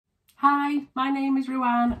Hi, my name is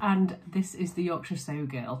Ruan and this is the Yorkshire Sew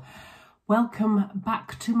Girl. Welcome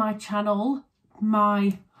back to my channel,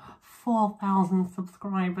 my 4,000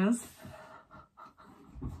 subscribers.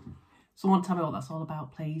 Someone tell me what that's all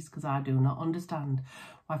about, please, because I do not understand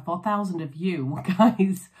why 4,000 of you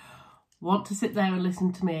guys want to sit there and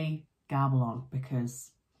listen to me garble on, because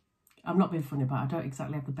I'm not being funny, but I don't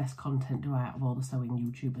exactly have the best content, do I, out of all the sewing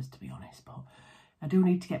YouTubers, to be honest, but I do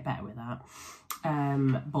need to get better with that.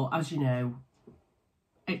 But as you know,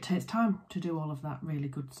 it takes time to do all of that really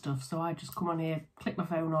good stuff. So I just come on here, click my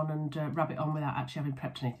phone on and rabbit on without actually having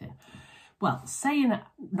prepped anything. Well, saying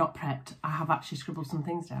not prepped, I have actually scribbled some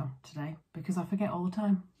things down today because I forget all the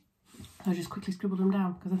time. So I just quickly scribbled them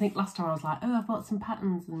down because I think last time I was like, oh, I've got some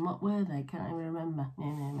patterns and what were they? Can't even remember.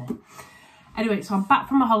 No. Anyway, so I'm back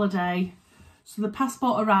from my holiday. So the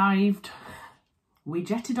passport arrived. We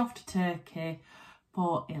jetted off to Turkey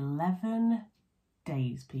for 11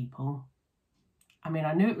 days, people. I mean,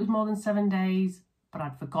 I knew it was more than 7 days, but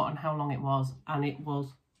I'd forgotten how long it was, and it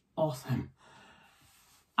was awesome.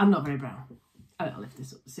 I'm not very brown. I'll lift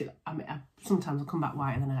this up. See, I mean, sometimes I'll come back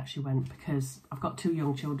whiter than I actually went because I've got 2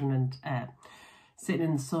 young children, and sitting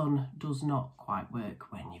in the sun does not quite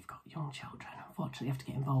work when you've got young children. Unfortunately, you have to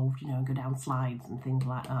get involved, you know, and go down slides and things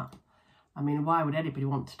like that. I mean, why would anybody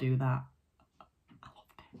want to do that? I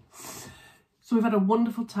loved it. So we've had a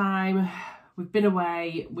wonderful time. We've been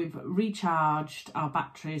away, we've recharged our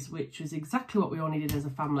batteries, which was exactly what we all needed as a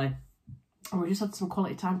family. And we just had some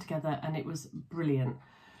quality time together and it was brilliant.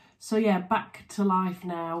 So yeah, back to life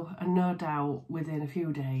now, and no doubt within a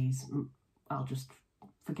few days, I'll just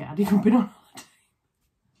forget I'd even been on holiday.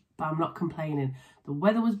 But I'm not complaining. The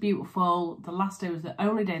weather was beautiful. The last day was the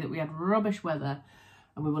only day that we had rubbish weather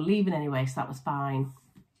and we were leaving anyway, so that was fine.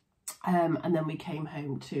 And then we came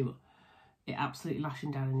home to it absolutely lashing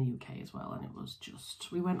down in the UK as well, and it was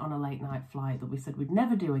just, we went on a late night flight that we said we'd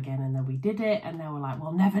never do again, and then we did it, and now we're like,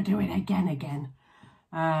 we'll never do it again.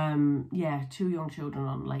 Yeah, 2 young children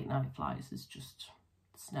on late night flights is just,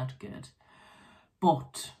 it's not good.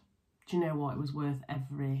 But do you know what, it was worth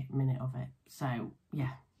every minute of it. So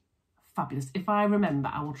yeah, fabulous. If I remember,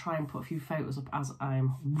 I will try and put a few photos up as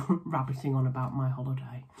I'm rabbiting on about my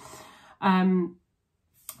holiday.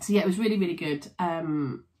 So yeah, it was really, really good.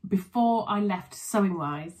 Before I left, sewing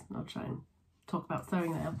wise, I'll try and talk about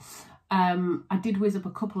sewing now, I did whiz up a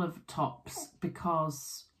couple of tops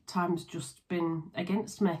because time's just been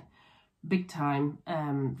against me big time.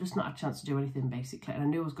 Just not had a chance to do anything basically, and I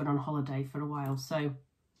knew I was going on holiday for a while, so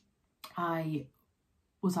I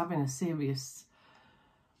was having a serious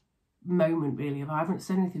moment really of I haven't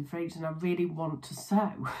said anything for ages and I really want to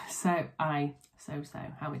sew. So I sew,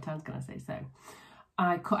 how many times can I say sew?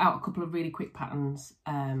 I cut out a couple of really quick patterns,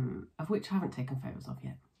 of which I haven't taken photos of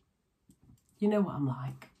yet. You know what I'm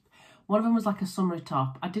like. One of them was like a summery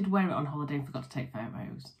top. I did wear it on holiday and forgot to take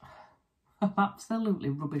photos. I'm absolutely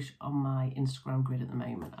rubbish on my Instagram grid at the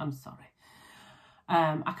moment. I'm sorry.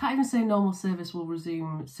 I can't even say normal service will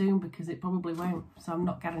resume soon because it probably won't. So I'm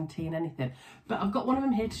not guaranteeing anything. But I've got one of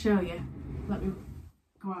them here to show you. Let me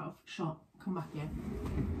go out of shot. Come back here.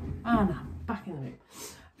 Ah, no. Back in the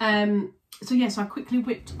room. So yes, I quickly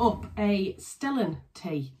whipped up a Stellan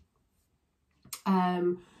tee.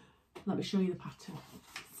 Let me show you the pattern.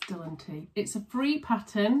 Stellan tee. It's a free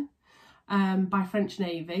pattern by French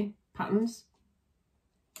Navy Patterns.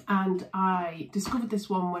 And I discovered this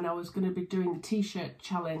one when I was going to be doing the t-shirt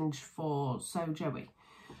challenge for Sew Joey.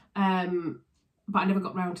 But I never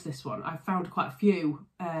got round to this one. I found quite a few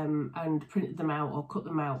and printed them out or cut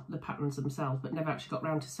them out, the patterns themselves, but never actually got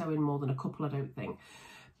round to sewing more than a couple, I don't think.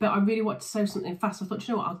 But I really wanted to sew something fast. I thought,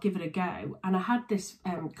 you know what, I'll give it a go. And I had this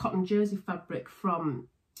cotton jersey fabric from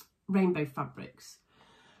Rainbow Fabrics.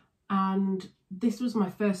 And this was my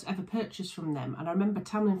first ever purchase from them. And I remember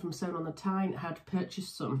Tamlin from Sewn on the Tyne had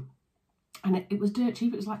purchased some. And it was dirt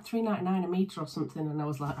cheap. It was like $3.99 a metre or something. And I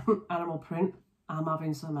was like, animal print, I'm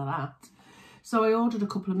having some of that. So I ordered a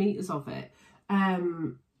couple of metres of it.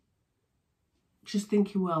 Just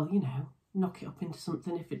thinking, well, you know, knock it up into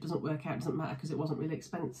something. If it doesn't work out, it doesn't matter because it wasn't really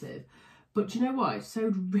expensive. But do you know what? It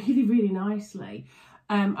sewed really, really nicely.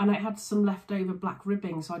 And I had some leftover black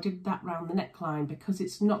ribbing, so I did that round the neckline because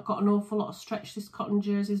it's not got an awful lot of stretch, this cotton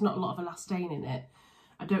jersey. There's not a lot of elastane in it.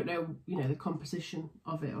 I don't know, you know, the composition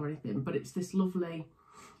of it or anything, but it's this lovely,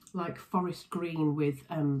 like, forest green with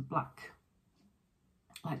black,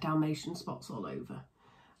 like, Dalmatian spots all over.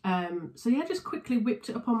 So yeah, just quickly whipped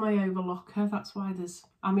it up on my overlocker. That's why there's,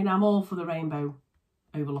 I mean, I'm all for the rainbow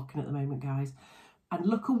overlocking at the moment, guys. And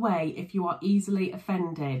look away if you are easily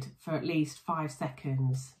offended for at least 5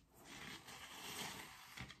 seconds.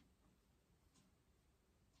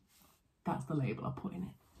 That's the label I put in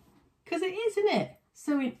it. Because it is, isn't it?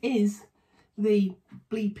 So it is the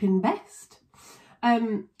bleeping best.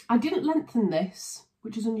 I didn't lengthen this,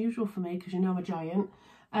 which is unusual for me because you know I'm a giant.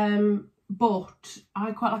 But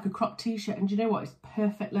I quite like a crop t-shirt, and do you know what? It's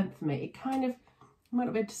perfect length for me. It kind of, you might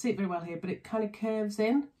not be able to see it very well here, but it kind of curves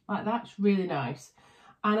in like that. It's really nice.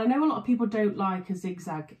 And I know a lot of people don't like a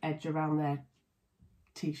zigzag edge around their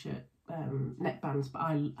t-shirt neckbands, but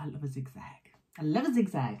I love a zigzag. I love a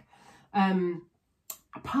zigzag.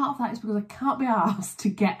 Part of that is because I can't be arsed to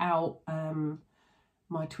get out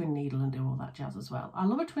my twin needle and do all that jazz as well. I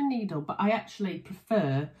love a twin needle, but I actually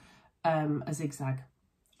prefer a zigzag.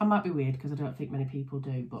 I might be weird because I don't think many people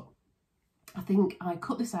do, but I think I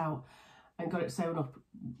cut this out and got it sewn up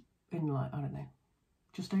in like, I don't know,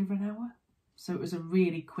 just over an hour. So it was a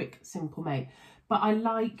really quick, simple make. But I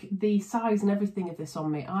like the size and everything of this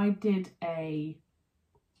on me. I did a,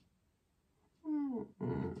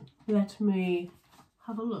 let me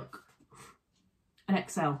have a look, an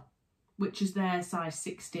XL, which is their size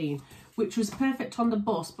 16, which was perfect on the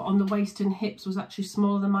bust, but on the waist and hips was actually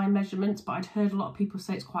smaller than my measurements, but I'd heard a lot of people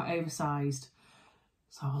say it's quite oversized.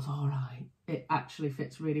 So I was all right. It actually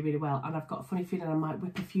fits really, really well. And I've got a funny feeling I might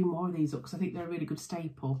whip a few more of these up because I think they're a really good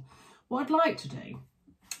staple. What I'd like to do,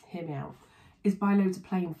 hear me out, is buy loads of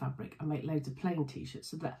plain fabric and make loads of plain t-shirts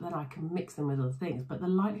so that then I can mix them with other things. But the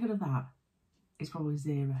likelihood of that is probably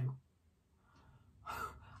 0.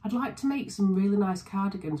 I'd like to make some really nice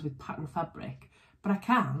cardigans with patterned fabric, but I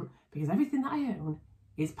can't because everything that I own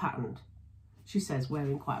is patterned. She says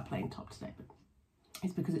wearing quite a plain top today, but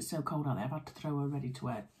it's because it's so cold out there. I've had to throw a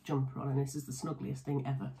ready-to-wear jumper on, and this is the snuggliest thing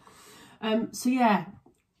ever. So yeah,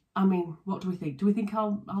 I mean, what do we think? Do we think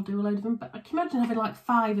I'll do a load of them? But I can imagine having like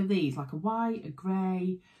 5 of these, like a white, a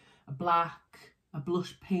grey, a black, a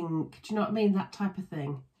blush pink. Do you know what I mean? That type of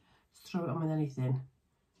thing. Just throw it on with anything.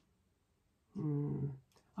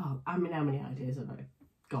 Oh, I mean, how many ideas have I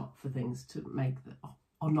got for things to make that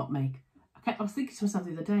or not make? Okay, I was thinking to myself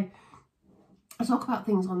the other day, I talk about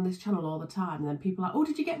things on this channel all the time, and then people are like, oh,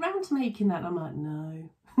 did you get round to making that? And I'm like, no.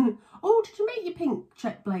 Oh, did you make your pink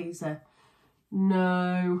check blazer?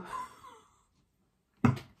 No.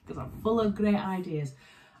 Because I'm full of great ideas.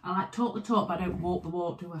 I like talk the talk, but I don't walk the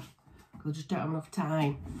walk, do I? Because I just don't have enough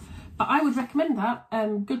time. But I would recommend that.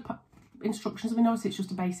 Good instructions. I mean, obviously it's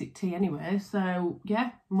just a basic tee anyway, so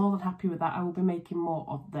yeah, more than happy with that. I will be making more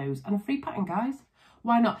of those, and a free pattern, guys.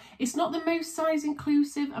 Why not? It's not the most size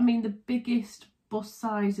inclusive. I mean, the biggest bust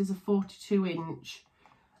size is a 42-inch,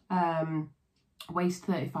 waist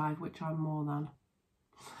 35, which I'm more than,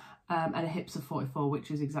 and a hips of 44,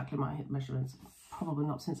 which is exactly my hip measurements. Probably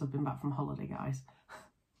not since I've been back from holiday, guys.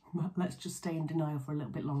 But let's just stay in denial for a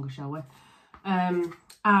little bit longer, shall we?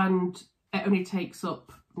 And it only takes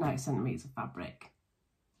up 90 centimetres of fabric.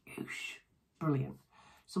 Oosh, brilliant.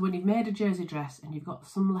 So when you've made a jersey dress and you've got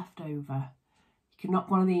some left over, you can knock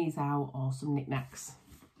one of these out or some knickknacks.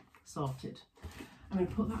 Sorted. I'm going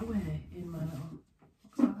to put that away in my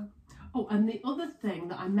little... Oh, and the other thing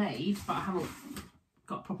that I made, but I haven't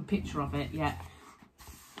got a proper picture of it yet,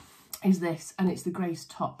 is this, and it's the Grace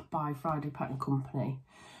Top by Friday Pattern Company.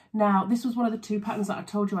 Now, this was one of the 2 patterns that I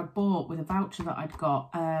told you I'd bought with a voucher that I'd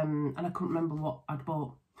got, and I couldn't remember what I'd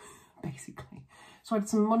bought, basically. So I had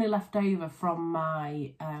some money left over from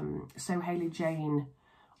my So Hayley Jane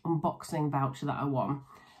unboxing voucher that I won,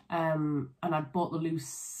 and I'd bought the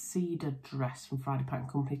Lucida dress from Friday Pattern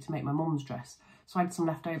Company to make my mum's dress. So I had some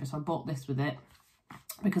left over, so I bought this with it,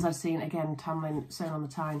 because I'd seen, again, Tamlin sewn on the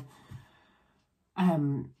Tyne,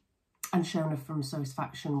 and Shona from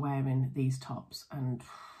Satisfaction wearing these tops and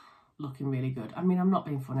looking really good. I mean, I'm not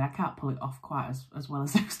being funny, I can't pull it off quite as well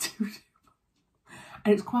as those 2 do.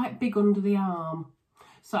 And it's quite big under the arm,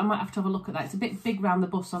 so I might have to have a look at that. It's a bit big round the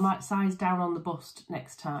bust, so I might size down on the bust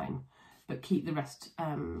next time, but keep the rest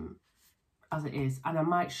as it is. And I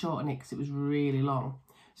might shorten it because it was really long.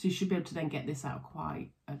 So you should be able to then get this out quite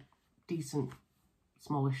a decent,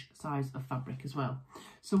 smallish size of fabric as well.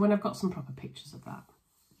 So when I've got some proper pictures of that,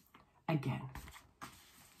 again,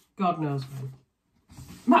 God knows when.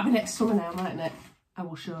 Might be next summer now, mightn't it? I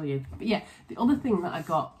will show you. But yeah, the other thing that I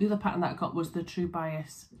got, the other pattern that I got was the True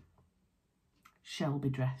Bias Shelby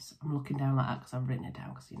dress. I'm looking down like that because I've written it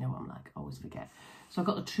down because you know I'm like, always forget. So I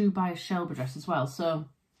got the True Bias Shelby dress as well. So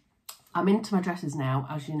I'm into my dresses now,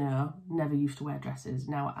 as you know. Never used to wear dresses.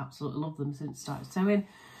 Now I absolutely love them since I started sewing.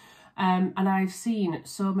 And I've seen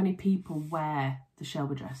so many people wear the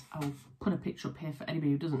Shelby dress. I'll put a picture up here for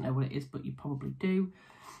anybody who doesn't know what it is, but you probably do.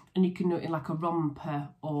 And you can do it in like a romper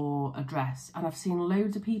or a dress. And I've seen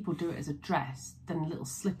loads of people do it as a dress, then a little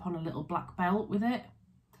slip on a little black belt with it.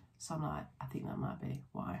 So I'm like, I think that might be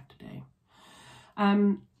what I have to do.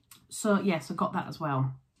 So yes, I got that as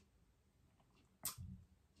well.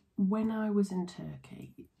 When I was in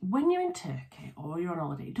Turkey, when you're in Turkey or you're on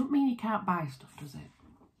holiday, it don't mean you can't buy stuff, does it?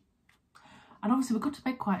 And obviously we got to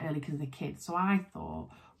bed quite early because of the kids. So I thought,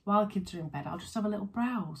 while the kids are in bed, I'll just have a little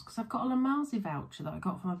browse because I've got a Lamarzi voucher that I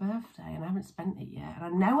got for my birthday and I haven't spent it yet. And I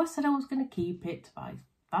know I said I was going to keep it to buy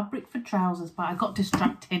fabric for trousers, but I got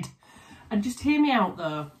distracted. And just hear me out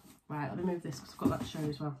though. Right, let me move this because I've got that to show you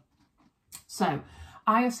as well. So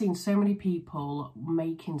I have seen so many people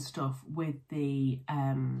making stuff with the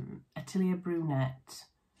Atelier Brunette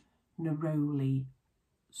Neroli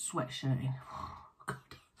sweatshirting. Oh, God,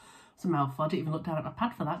 it's a mouthful. I didn't even look down at my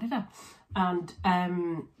pad for that, did I?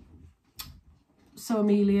 And so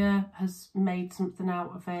Amelia has made something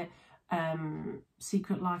out of it.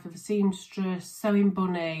 Secret Life of a Seamstress, Sewing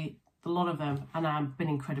Bunny, a lot of them, and I've been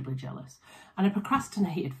incredibly jealous. And I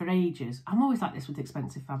procrastinated for ages. I'm always like this with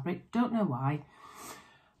expensive fabric, don't know why.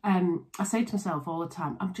 I say to myself all the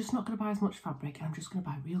time, I'm just not going to buy as much fabric, and I'm just going to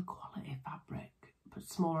buy real quality fabric, but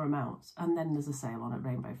smaller amounts. And then there's a sale on at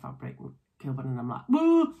Rainbow Fabric and Kilburn, and I'm like,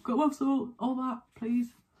 whoa, got to have some, all that, please.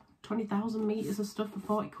 20,000 metres of stuff for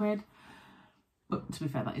 40 quid. But to be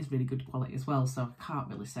fair, that is really good quality as well, so I can't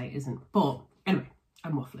really say it isn't. But anyway,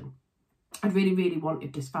 I'm waffling. I'd really, really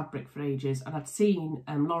wanted this fabric for ages, and I'd seen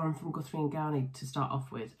Lauren from Guthrie and Garney, to start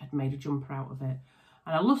off with, had made a jumper out of it.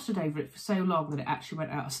 And I lusted over it for so long that it actually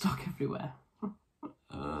went out of stock everywhere.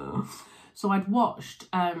 So I'd watched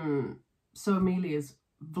So Amelia's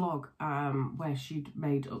vlog where she'd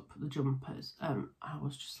made up the jumpers. I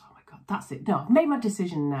was just like, oh my God, that's it. No, I've made my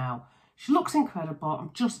decision now. She looks incredible.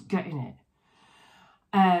 I'm just getting it.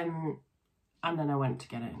 And then I went to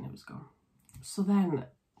get it and it was gone. So then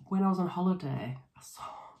when I was on holiday, I saw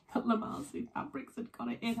that Lamarzi Fabrics had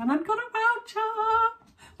got it in and I'd got a voucher.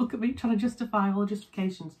 Look at me trying to justify all the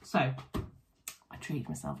justifications. So I treated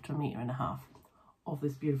myself to 1.5 meters of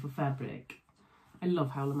this beautiful fabric. I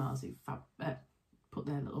love how Lamarzi put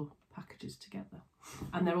their little packages together.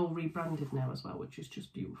 And they're all rebranded now as well, which is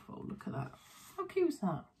just beautiful. Look at that. How cute is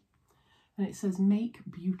that? And it says, make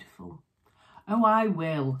beautiful. Oh, I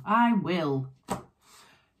will. I will.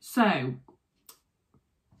 So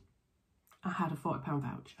I had a £40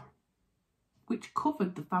 voucher, which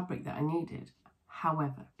covered the fabric that I needed.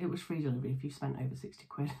 However, it was free delivery if you spent over 60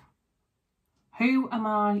 quid. Who am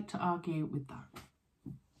I to argue with that?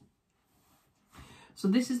 So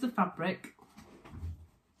this is the fabric.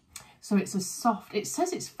 So it's a soft, it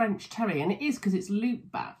says it's French terry, and it is because it's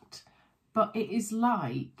loop backed, but it is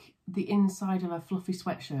like the inside of a fluffy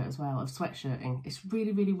sweatshirt as well, of sweatshirting. It's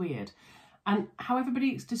really, really weird. And how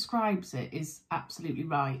everybody describes it is absolutely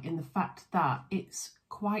right, in the fact that it's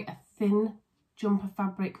quite a thin jumper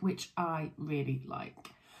fabric, which I really like.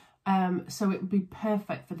 So it would be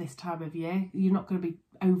perfect for this time of year. You're not going to be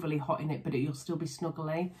overly hot in it, but you'll still be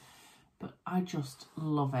snuggly. But I just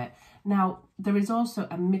love it. Now, there is also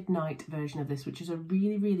a midnight version of this, which is a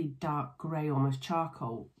really, really dark grey, almost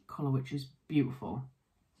charcoal colour, which is beautiful.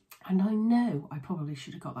 And I know I probably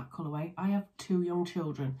should have got that colourway. I have 2 young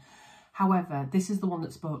children. However, this is the one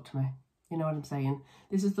that spoke to me. You know what I'm saying?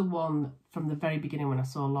 This is the one from the very beginning when I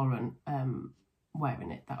saw Lauren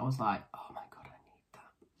wearing it that I was like, oh my God, I need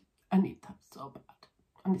that. I need that so bad.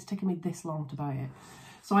 And it's taken me this long to buy it.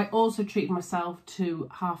 So I also treated myself to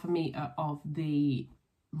 0.5 metre of the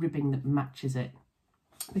ribbing that matches it,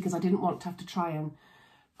 because I didn't want to have to try and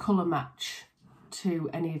colour match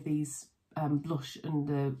to any of these blush and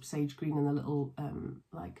the sage green and the little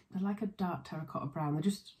they're like a dark terracotta brown.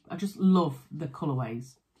 I just love the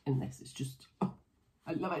colourways in this. It's just, oh,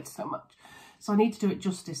 I love it so much. So I need to do it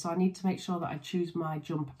justice. So I need to make sure that I choose my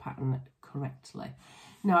jumper pattern correctly.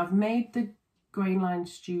 Now I've made the Grainline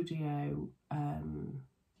Studio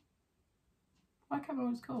I can't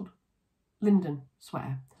remember what it's called, Linden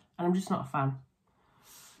sweater, and I'm just not a fan.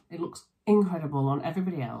 It looks incredible on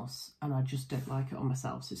everybody else and I just don't like it on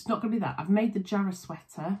myself, so it's not going to be that. I've made the Jarrah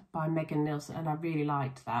sweater by Megan Nielsen and I really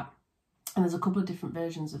liked that, and there's a couple of different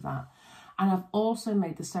versions of that. And I've also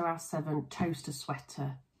made the Sew House 7 toaster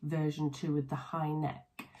sweater version 2 with the high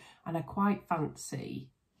neck, and I quite fancy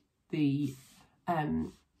the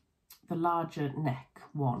larger neck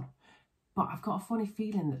one. But I've got a funny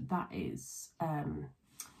feeling that that is,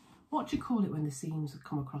 what do you call it when the seams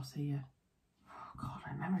come across here? Oh God,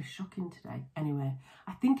 my memory's shocking today. Anyway,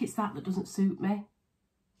 I think it's that doesn't suit me.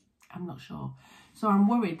 I'm not sure. So I'm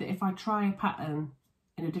worried that if I try a pattern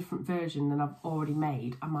in a different version than I've already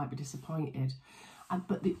made, I might be disappointed.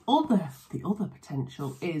 But the other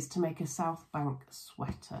potential is to make a South Bank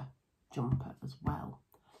sweater jumper as well.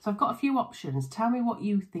 So I've got a few options. Tell me what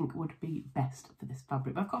you think would be best for this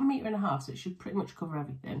fabric. But I've got 1.5 meters, so it should pretty much cover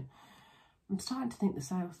everything. I'm starting to think the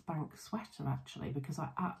South Bank sweater, actually, because I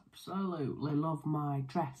absolutely love my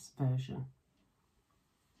dress version.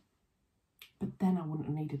 But then I wouldn't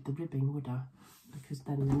have needed the ribbing, would I? Because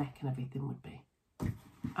then the neck and everything would be... Oh,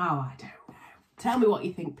 I don't know. Tell me what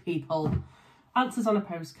you think, people. Answers on a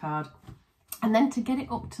postcard. And then to get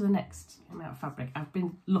it up to the next amount of fabric, I've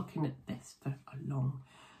been looking at this for a long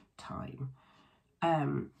time.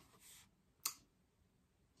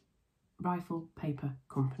 Rifle Paper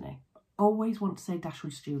Company. Always want to say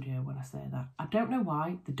Dashwood Studio when I say that. I don't know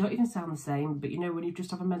why. They don't even sound the same, but you know when you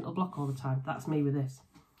just have a mental block all the time? That's me with this.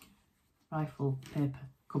 Rifle Paper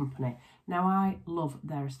Company. Now, I love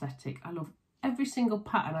their aesthetic. I love every single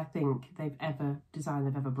pattern I think they've ever designed,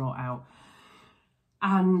 they've ever brought out.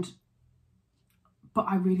 But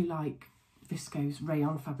I really like viscose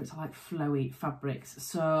rayon fabrics. I like flowy fabrics.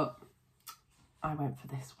 So I went for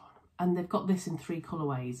this one. And they've got this in 3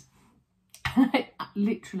 colourways. It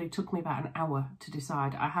literally took me about an hour to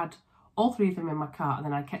decide. I had all 3 of them in my cart and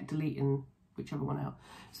then I kept deleting whichever one out.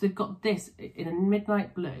 So they've got this in a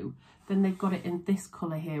midnight blue. Then they've got it in this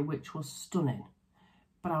colour here, which was stunning.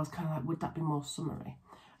 But I was kind of like, would that be more summery?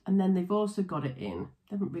 And then they've also got it in,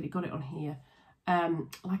 they haven't really got it on here,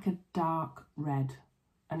 like a dark red.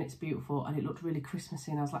 And it's beautiful and it looked really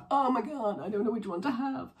Christmassy. And I was like, oh my God, I don't know which one to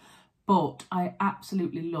have. But I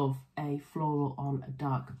absolutely love a floral on a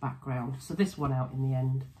dark background. So this one out in the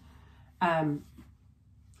end.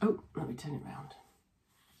 Oh, let me turn it around.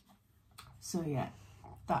 So yeah,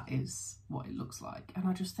 that is what it looks like. And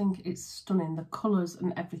I just think it's stunning. The colours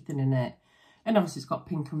and everything in it. And obviously it's got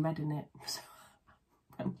pink and red in it. So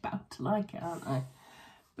I'm about to like it, aren't I?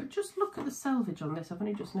 But just look at the selvage on this. I've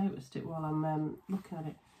only just noticed it while I'm looking at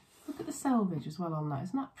it. Look at the selvage as well on that.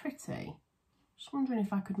 Isn't that pretty? Just wondering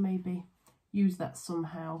if I could maybe use that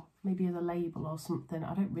somehow. Maybe as a label or something.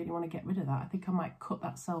 I don't really want to get rid of that. I think I might cut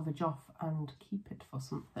that selvage off and keep it for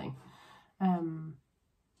something.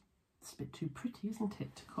 It's a bit too pretty, isn't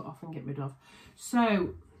it, to cut off and get rid of.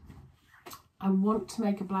 So I want to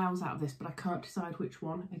make a blouse out of this, but I can't decide which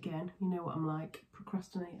one. Again, you know what I'm like,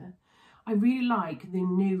 procrastinator. I really like the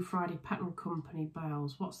new Friday Pattern Company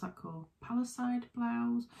blouse. What's that called? Palisade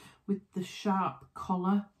blouse with the sharp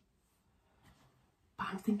collar. But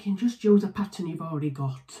I'm thinking just use a pattern you've already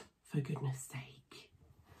got, for goodness sake.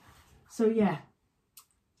 So yeah,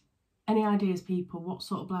 any ideas, people, what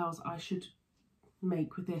sort of blouse I should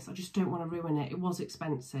make with this? I just don't want to ruin it. It was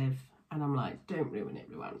expensive and I'm like, don't ruin it,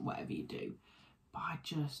 Ruan, whatever you do. But I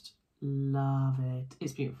just love it.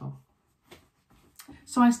 It's beautiful.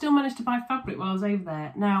 So I still managed to buy fabric while I was over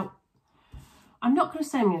there. Now, I'm not going to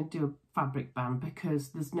say I'm going to do a fabric ban because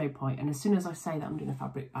there's no point. And as soon as I say that I'm doing a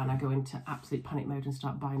fabric ban, I go into absolute panic mode and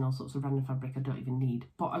start buying all sorts of random fabric I don't even need.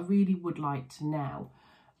 But I really would like to now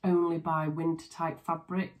only buy winter type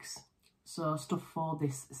fabrics. So stuff for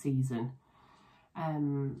this season.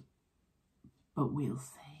 But we'll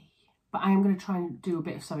see. But I am going to try and do a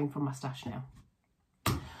bit of sewing from my stash now.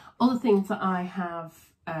 Other things that I have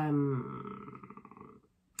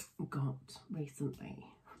got recently,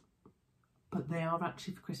 but they are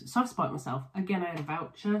actually for Christmas. So I've spoiled myself. Again, I had a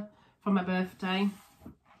voucher for my birthday.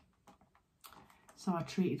 So I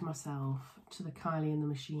treated myself to the Kylie and the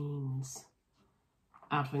Machines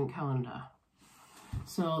advent calendar.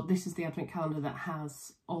 So this is the advent calendar that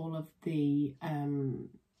has all of the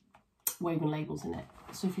woven labels in it.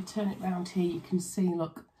 So if you turn it around here, you can see,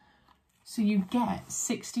 look, so you get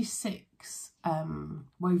 66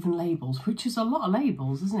 woven labels, which is a lot of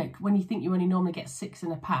labels, isn't it? When you think you only normally get 6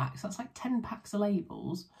 in a pack, so that's like 10 packs of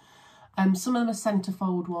labels. Some of them are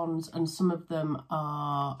centrefold ones and some of them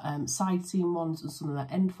are side seam ones and some of them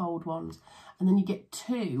are end fold ones. And then you get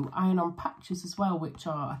 2 iron-on patches as well, which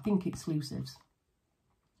are, I think, exclusives.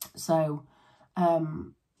 So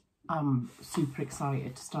I'm super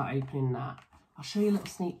excited to start opening that. I'll show you a little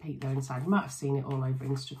sneak peek though inside. You might have seen it all over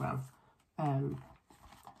Instagram.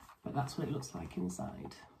 But that's what it looks like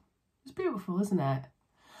inside. It's beautiful, isn't it?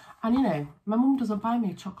 And you know, my mum doesn't buy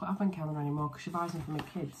me a chocolate advent calendar anymore because she buys them for my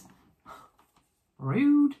kids.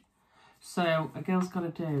 Rude. So a girl's got to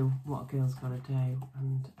do what a girl's got to do.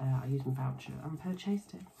 And I used my voucher and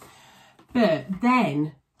purchased it. But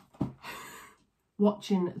then,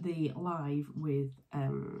 watching the live with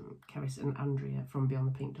Keris and Andrea from Beyond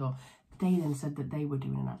the Pink Door, they then said that they were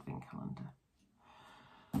doing an advent calendar.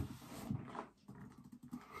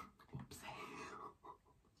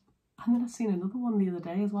 And then I've seen another one the other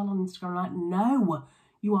day as well on Instagram. I'm like, no,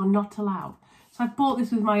 you are not allowed. So I bought this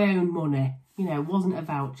with my own money. You know, it wasn't a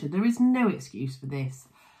voucher. There is no excuse for this.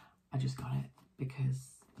 I just got it because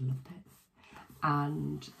I loved it.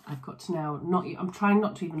 And I've got to now, I'm trying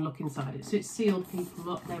not to even look inside it. So it's sealed, people.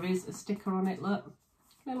 Look, there is a sticker on it, look.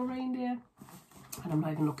 Little reindeer. And I'm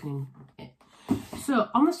not even looking in it. So,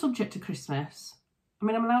 on the subject of Christmas, I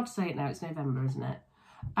mean, I'm allowed to say it now, it's November, isn't it?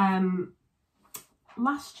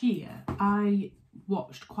 Last year, I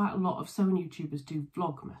watched quite a lot of sewing YouTubers do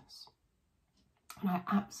Vlogmas. And I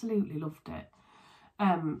absolutely loved it.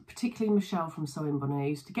 Particularly Michelle from Sewing Bunny. I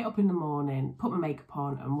used to get up in the morning, put my makeup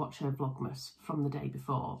on and watch her Vlogmas from the day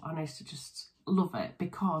before. And I used to just love it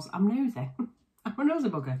because I'm nosy. I'm a nosy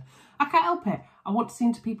bugger. I can't help it. I want to see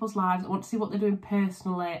into people's lives. I want to see what they're doing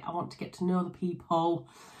personally. I want to get to know the people.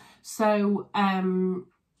 So I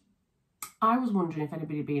was wondering if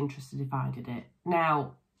anybody would be interested if I did it.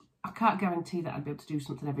 Now, I can't guarantee that I'd be able to do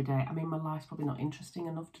something every day. I mean, my life's probably not interesting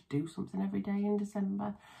enough to do something every day in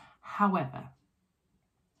December. However,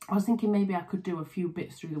 I was thinking maybe I could do a few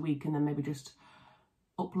bits through the week and then maybe just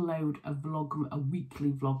upload a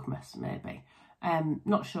weekly Vlogmas maybe.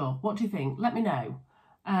 Not sure. What do you think? Let me know.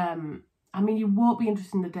 I mean, you won't be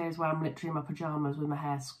interested in the days where I'm literally in my pyjamas with my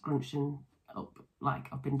hair scrunching up like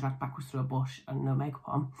I've been dragged backwards through a bush and no makeup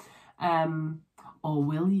on. Or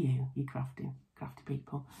will you, you crafty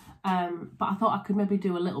people? But I thought I could maybe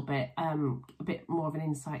do a little bit, a bit more of an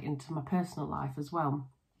insight into my personal life as well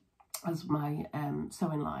as my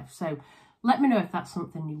sewing life. So let me know if that's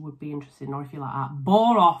something you would be interested in, or if you're like,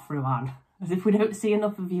 bore off, Ruan, as if we don't see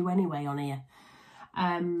enough of you anyway on here.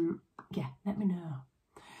 Yeah, let me know.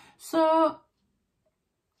 So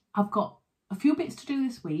I've got a few bits to do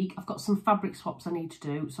this week. I've got some fabric swaps I need to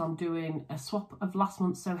do. So I'm doing a swap of last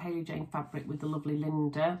month's So Hayley Jane fabric with the lovely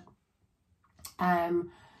Linda.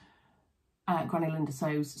 Granny Linda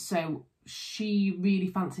Sews. So she really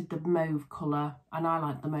fancied the mauve colour and I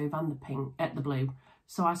like the mauve and the pink, the blue.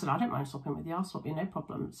 So I said, I don't mind swapping with you, I'll swap you, no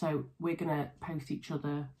problem. So we're going to post each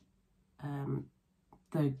other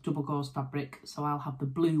the double gauze fabric. So I'll have the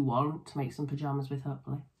blue one to make some pyjamas with,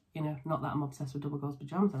 hopefully. You know, not that I'm obsessed with double gauze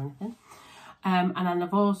pyjamas or anything. And then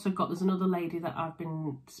I've also got, there's another lady that I've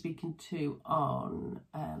been speaking to on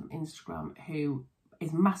Instagram who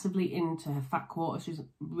is massively into her fat quarter. She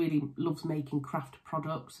really loves making craft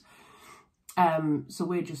products. So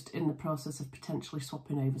we're just in the process of potentially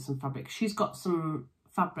swapping over some fabric. She's got some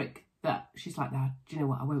fabric that she's like, nah, do you know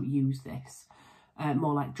what, I won't use this.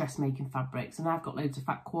 More like dressmaking fabrics. And I've got loads of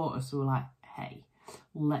fat quarters, so we're like, hey,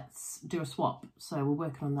 let's do a swap. So we're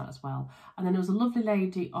working on that as well. And then there was a lovely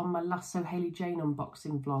lady on my last So Hayley Jane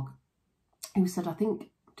unboxing vlog who said, I think,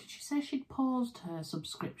 did she say she'd paused her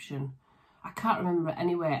subscription? I can't remember it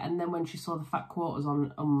anyway. And then when she saw the fat quarters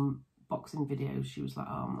on unboxing videos, she was like,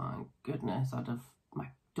 oh my goodness, my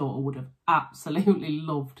daughter would have absolutely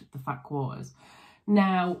loved the fat quarters.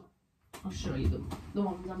 Now, I'll show you the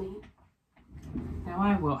ones I need. Now,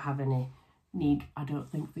 I won't have any need, I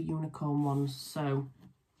don't think, for unicorn ones. So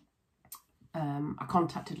I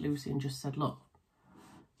contacted Lucy and just said, look,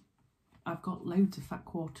 I've got loads of fat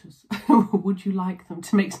quarters. Would you like them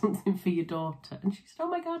to make something for your daughter? And she said, oh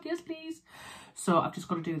my God, yes, please. So I've just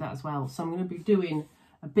got to do that as well. So I'm going to be doing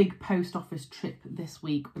a big post office trip this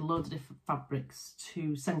week with loads of different fabrics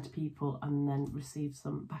to send to people and then receive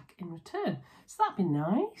some back in return. So that'd be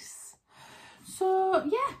nice. So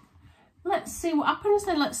yeah, let's see what happens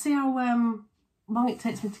then. Let's see how long it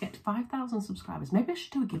takes me to get to 5,000 subscribers. Maybe I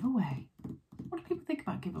should do a giveaway. What do people think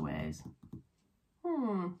about giveaways?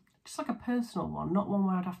 Just like a personal one, not one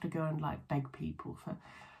where I'd have to go and like beg people for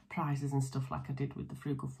prizes and stuff like I did with the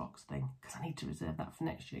Frugal Fox thing, because I need to reserve that for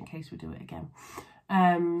next year in case we do it again.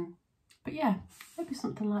 But yeah, maybe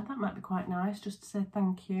something like that might be quite nice, just to say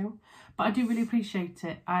thank you. But I do really appreciate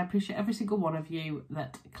it. I appreciate every single one of you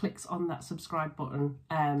that clicks on that subscribe button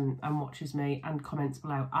and watches me and comments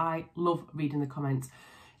below. I love reading the comments.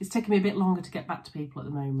 It's taking me a bit longer to get back to people at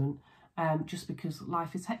the moment, just because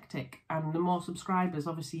life is hectic, and the more subscribers,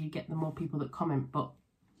 obviously you get the more people that comment, but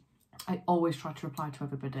I always try to reply to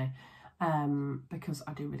everybody because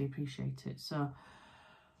I do really appreciate it. So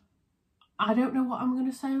I don't know what I'm going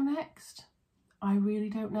to sew next. I really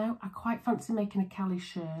don't know. I quite fancy making a Cali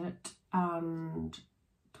shirt and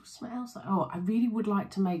something else. Oh, I really would like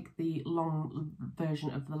to make the long version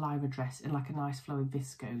of the Lyra dress in like a nice flowy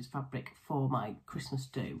viscose fabric for my Christmas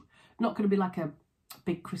do. Not going to be like a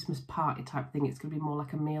big Christmas party type thing. It's going to be more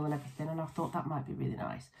like a meal and everything. And I thought that might be really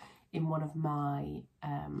nice in one of my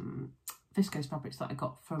viscose fabrics that I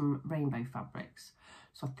got from Rainbow Fabrics.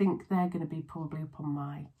 So I think they're going to be probably up on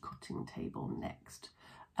my cutting table next.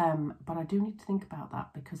 But I do need to think about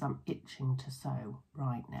that because I'm itching to sew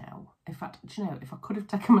right now. In fact, do you know, if I could have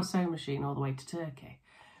taken my sewing machine all the way to Turkey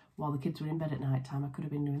while the kids were in bed at night time, I could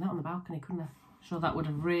have been doing that on the balcony, couldn't I? Sure, that would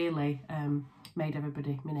have really made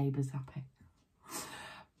everybody, my neighbours, happy.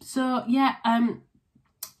 So yeah,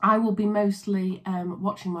 I will be mostly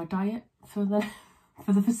watching my diet for the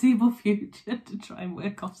foreseeable future to try and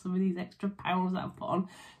work off some of these extra pounds that I've put on,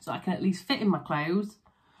 so I can at least fit in my clothes.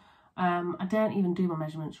 I don't even do my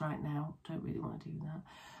measurements right now. Don't really want to do that.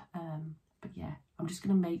 But yeah, I'm just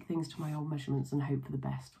going to make things to my old measurements and hope for the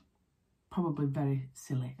best. Probably very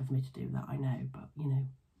silly of me to do that, I know, but you know,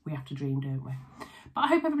 we have to dream, don't we? But I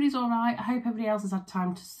hope everybody's all right. I hope everybody else has had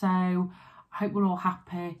time to sew. I hope we're all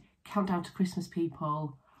happy. Countdown to Christmas,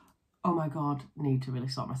 people. Oh my God, need to really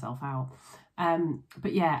sort myself out.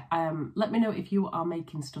 But yeah, let me know if you are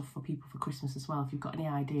making stuff for people for Christmas as well, if you've got any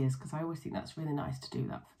ideas, because I always think that's really nice to do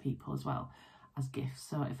that for people as well as gifts.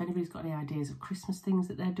 So if anybody's got any ideas of Christmas things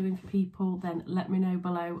that they're doing for people, then let me know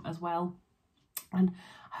below as well. And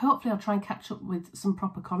hopefully I'll try and catch up with some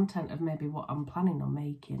proper content of maybe what I'm planning on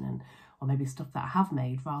making, and or maybe stuff that I have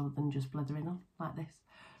made rather than just blithering on like this.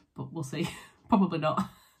 But we'll see. Probably not.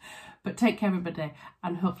 But take care, everybody,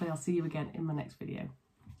 and hopefully I'll see you again in my next video.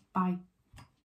 Bye.